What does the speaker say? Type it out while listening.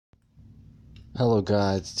Hello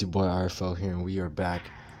guys, it's your boy Arfo here, and we are back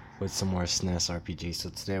with some more SNES RPG. So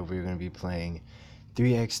today we're going to be playing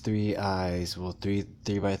 3x3 eyes, well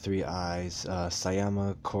 3x3 eyes,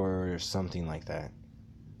 Sayama Core or something like that.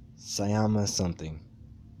 Sayama something.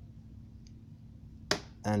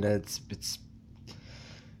 And it's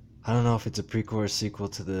I don't know if it's a prequel or sequel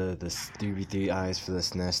to the 3v3 eyes for the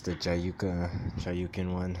SNES, the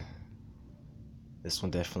Jayuken one. This one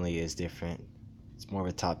definitely is different. It's more of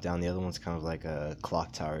a top down. The other one's kind of like a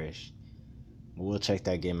clock tower-ish. We'll check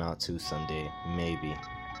that game out too someday, maybe.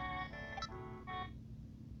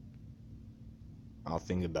 I'll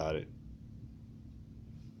think about it.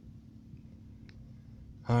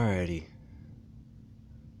 Alrighty.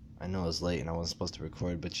 I know it's late and I wasn't supposed to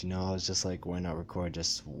record, but I was just like, why not record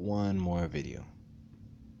just one more video?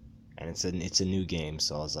 And it's a new game,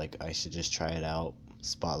 so I was like, I should just try it out,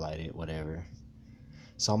 spotlight it, whatever.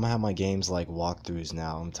 So I'm gonna have my games like walkthroughs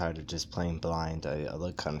now. I'm tired of just playing blind. I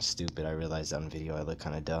look kind of stupid. I realized on video I look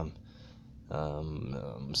kind of dumb.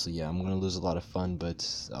 So yeah, I'm gonna lose a lot of fun, but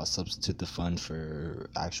I'll substitute the fun for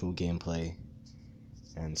actual gameplay.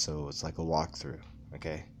 And so it's like a walkthrough,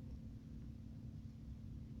 okay?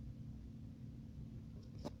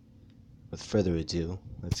 With further ado,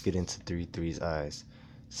 let's get into 3-3's eyes.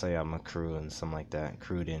 Sayama Kourinden, something like that.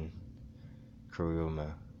 Kourinden,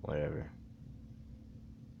 Kuruma, whatever.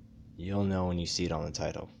 You'll know when you see it on the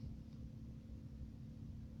title.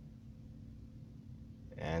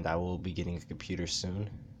 And I will be getting a computer soon,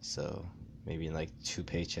 so maybe in like 2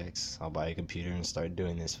 paychecks, I'll buy a computer and start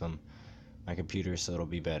doing this from my computer, so it'll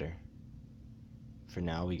be better. For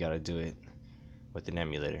now, we gotta do it with an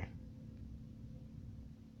emulator.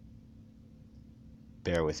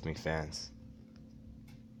 Bear with me, fans.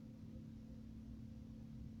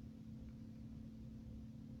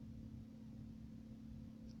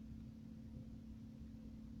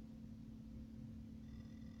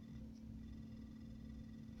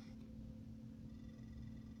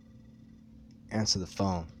 Answer the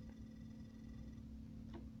phone.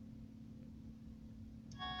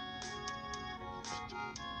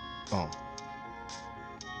 Oh.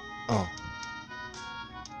 Oh.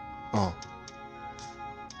 Oh.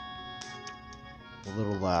 A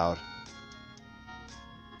little loud.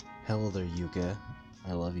 Hello there, Yuka.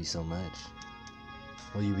 I love you so much.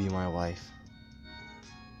 Will you be my wife?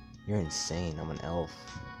 You're insane. I'm an elf.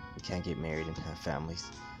 We can't get married and have families.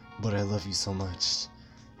 But I love you so much.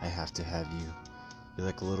 I have to have you. You're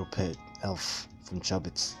like a little pet elf from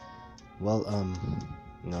Chubbits. Well,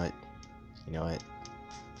 you know what? You know what?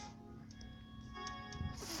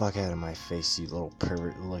 Fuck out of my face, you little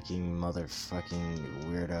pervert-looking motherfucking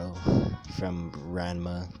weirdo from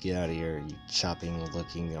Ranma. Get out of here, you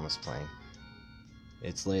chopping-looking. I'm just playing.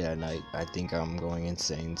 It's late at night. I think I'm going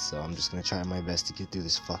insane, so I'm just gonna try my best to get through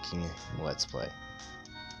this fucking Let's Play.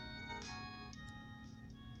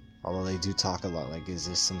 Although they do talk a lot, like, is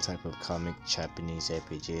this some type of comic Japanese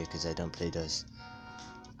RPG? Because I don't play those.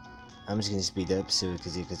 I'm just gonna speed up, so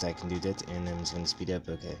because I can do that, and I'm just gonna speed up,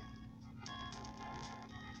 okay.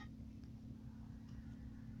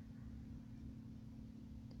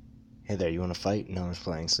 Hey there, you wanna fight? No, I'm just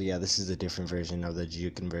playing. So yeah, this is a different version of the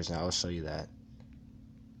Juken version. I'll show you that.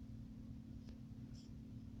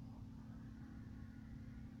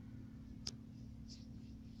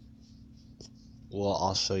 Well,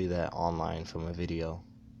 I'll show you that online from a video.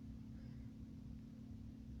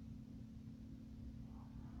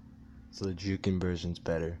 So the Juken version's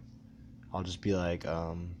better. I'll just be like,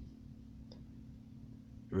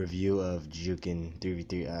 review of Juken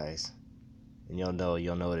 3v3 eyes. And you'll know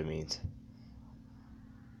what it means.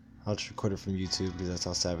 I'll just record it from YouTube because that's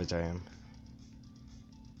how savage I am.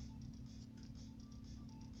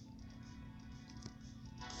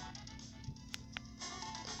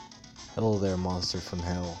 Hello there, monster from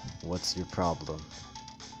hell. What's your problem?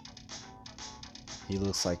 He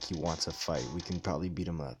looks like he wants a fight. We can probably beat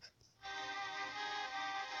him up.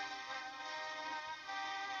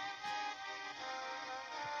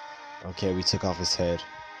 Okay, we took off his head.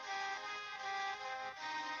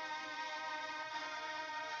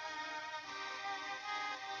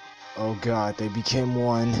 Oh god, they became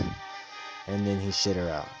one. And then he shit her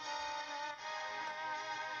out.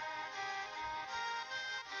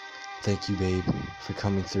 Thank you, babe, for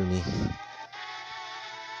coming through me.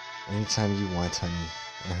 Anytime you want,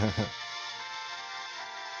 honey.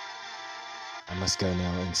 I must go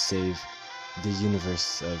now and save the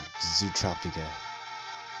universe of Zootropica.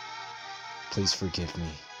 Please forgive me.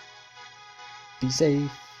 Be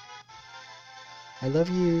safe. I love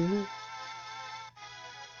you.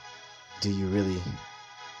 Do you really?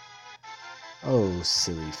 Oh,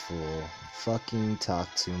 silly fool. Fucking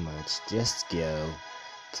talk too much. Just go.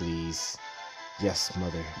 Please. Yes,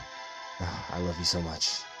 mother. I love you so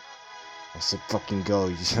much. I said fucking go.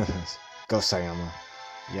 Go, Sayama.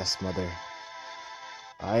 Yes, mother.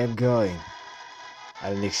 I am going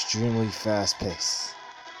at an extremely fast pace.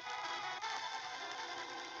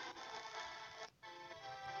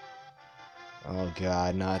 Oh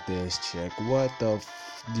god, not this chick. What the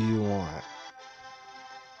do you want?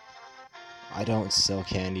 I don't sell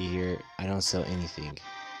candy here. I don't sell anything.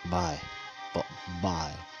 Bye.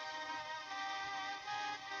 Bye.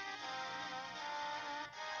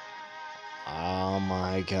 Oh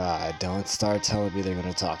my god, don't start telling me they're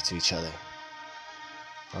gonna talk to each other.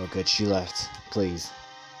 Oh good, she left. Please.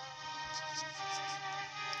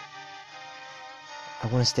 I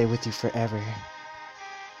want to stay with you forever.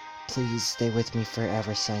 Please stay with me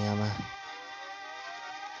forever, Sayama.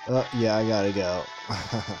 Oh, yeah, I gotta go.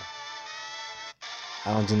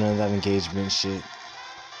 I don't do none of that engagement shit.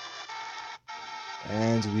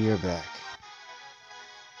 And we are back.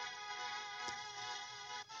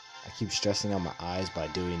 I keep stressing out my eyes by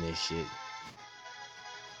doing this shit.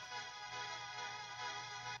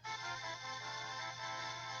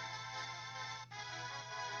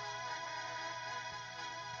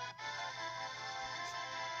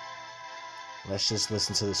 Let's just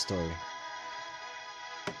listen to the story.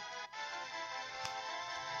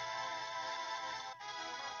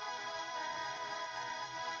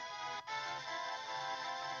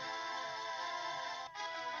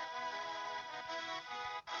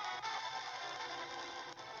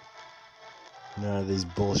 None of this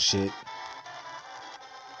bullshit.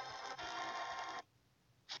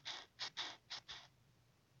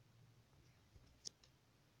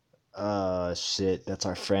 Shit, that's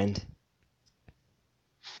our friend.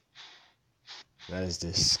 That is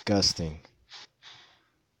disgusting.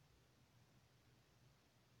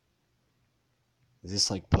 Is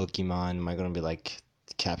this like Pokemon? Am I gonna be like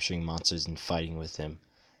capturing monsters and fighting with them?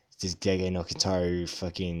 Is this Gege no Kitaru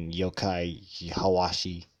fucking Yokai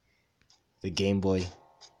Hawashi? The Game Boy?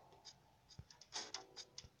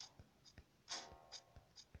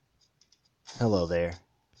 Hello there.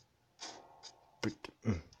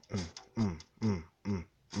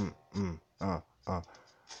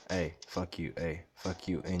 Hey, fuck you, hey, fuck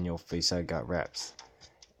you, in your face I got raps.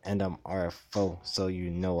 And I'm RFO, so you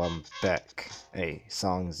know I'm back. Hey,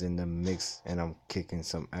 songs in the mix, and I'm kicking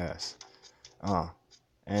some ass.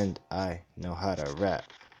 And I know how to rap.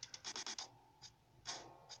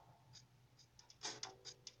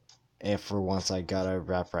 And for once I gotta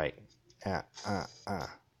rap right.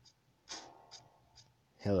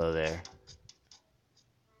 Hello there.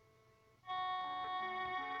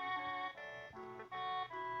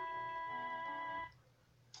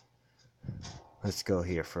 Let's go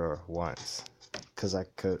here for once. Cause I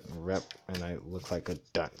could rap and I look like a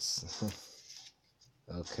dunce.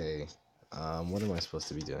 Okay. What am I supposed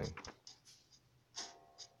to be doing?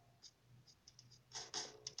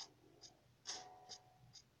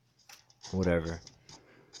 Whatever.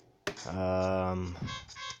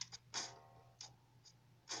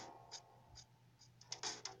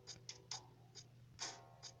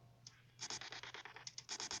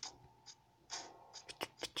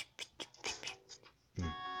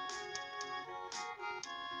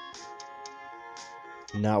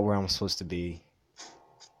 Not where I'm supposed to be.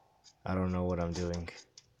 I don't know what I'm doing.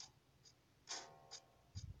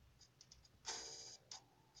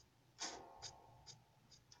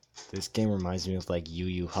 This game reminds me of like Yu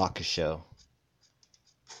Yu Hakusho.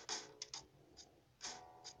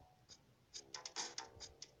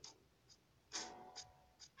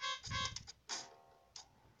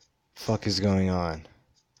 Fuck is going on?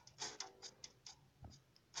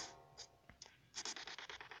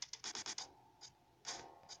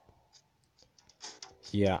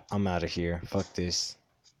 Yeah, I'm out of here. Fuck this.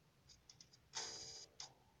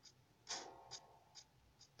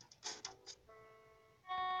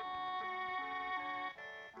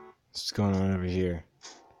 What's going on over here?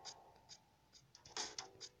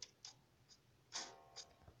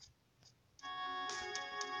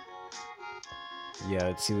 Yeah,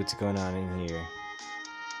 let's see what's going on in here.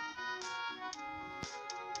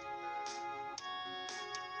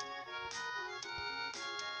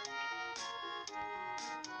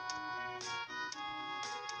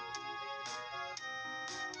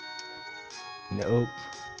 Nope.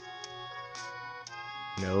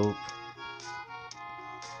 Nope.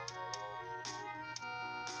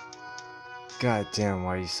 God damn,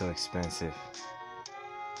 why are you so expensive?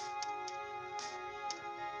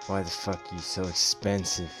 Why the fuck are you so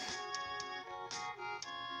expensive?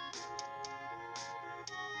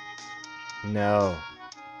 No.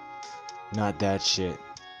 Not that shit.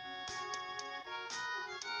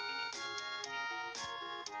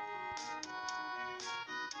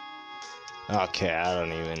 Okay, I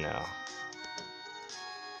don't even know.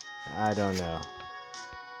 I don't know.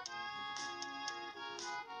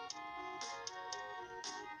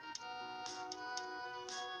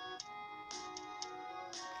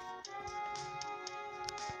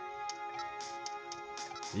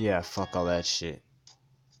 Yeah, fuck all that shit.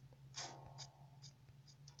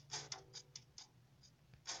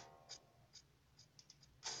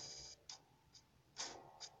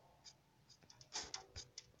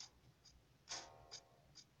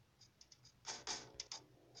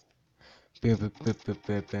 Bam, bam, bam, bam,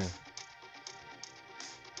 bam, bam.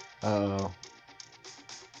 Uh-oh.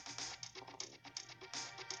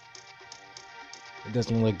 It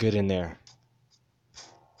doesn't look good in there.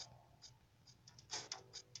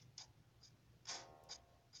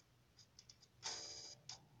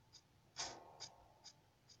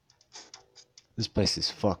 This place is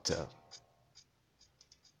fucked up.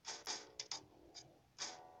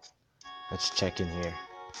 Let's check in here.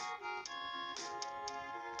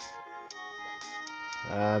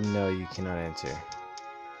 No, you cannot enter.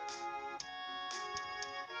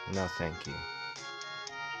 No, thank you.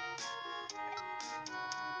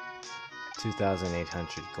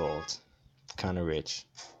 2,800 gold. Kinda rich.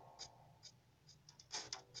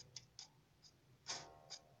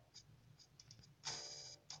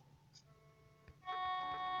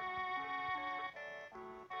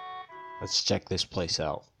 Let's check this place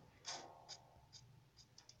out.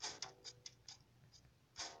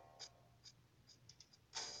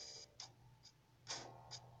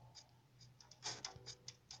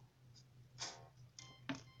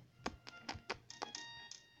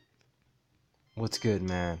 What's good,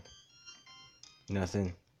 man?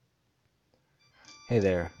 Nothing. Hey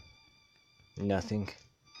there. Nothing.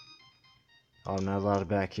 Oh, I'm not allowed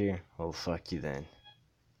back here? Oh, fuck you then.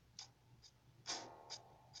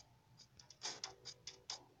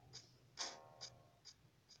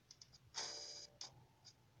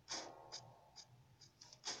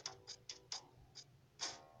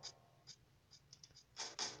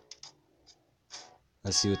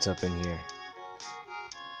 Let's see what's up in here.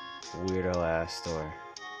 Weirdo ass store.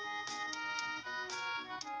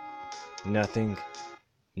 Nothing.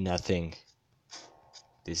 Nothing.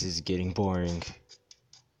 This is getting boring.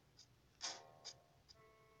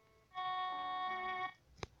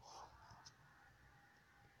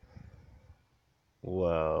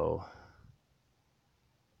 Whoa.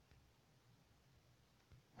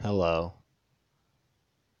 Hello.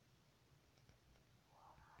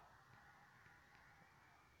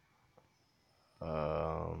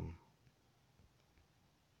 Um.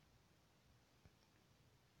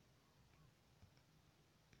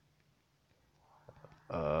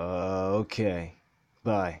 Okay.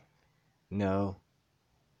 Bye. No.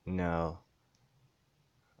 No.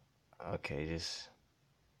 Okay,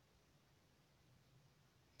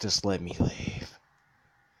 just let me leave.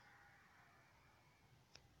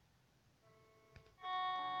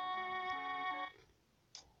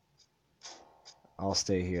 I'll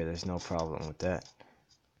stay here. There's no problem with that.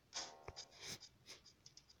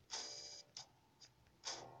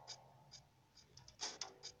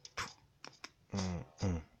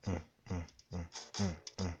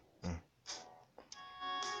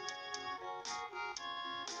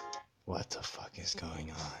 What the fuck is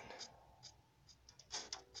going on?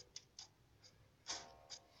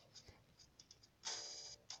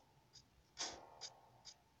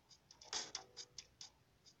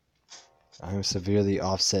 I am severely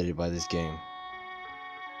offsetted by this game.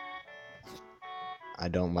 I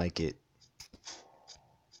don't like it.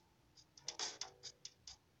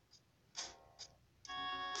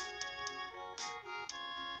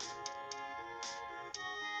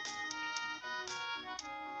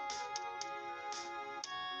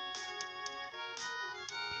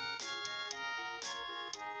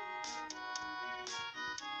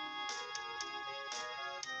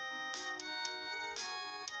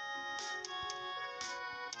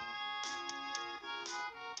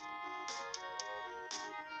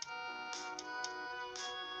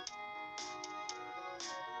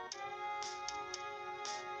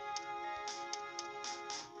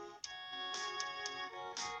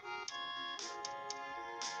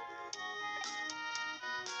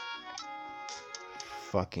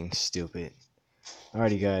 Fucking stupid.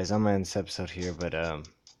 Alrighty guys, I'm gonna end this episode here, but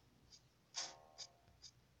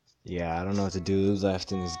yeah, I don't know what to do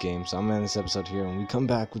left in this game, so I'm gonna end this episode here. When we come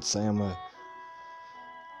back with Seima,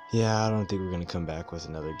 yeah, I don't think we're gonna come back with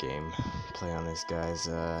another game play on this, guys.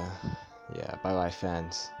 Yeah, bye bye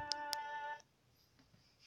fans.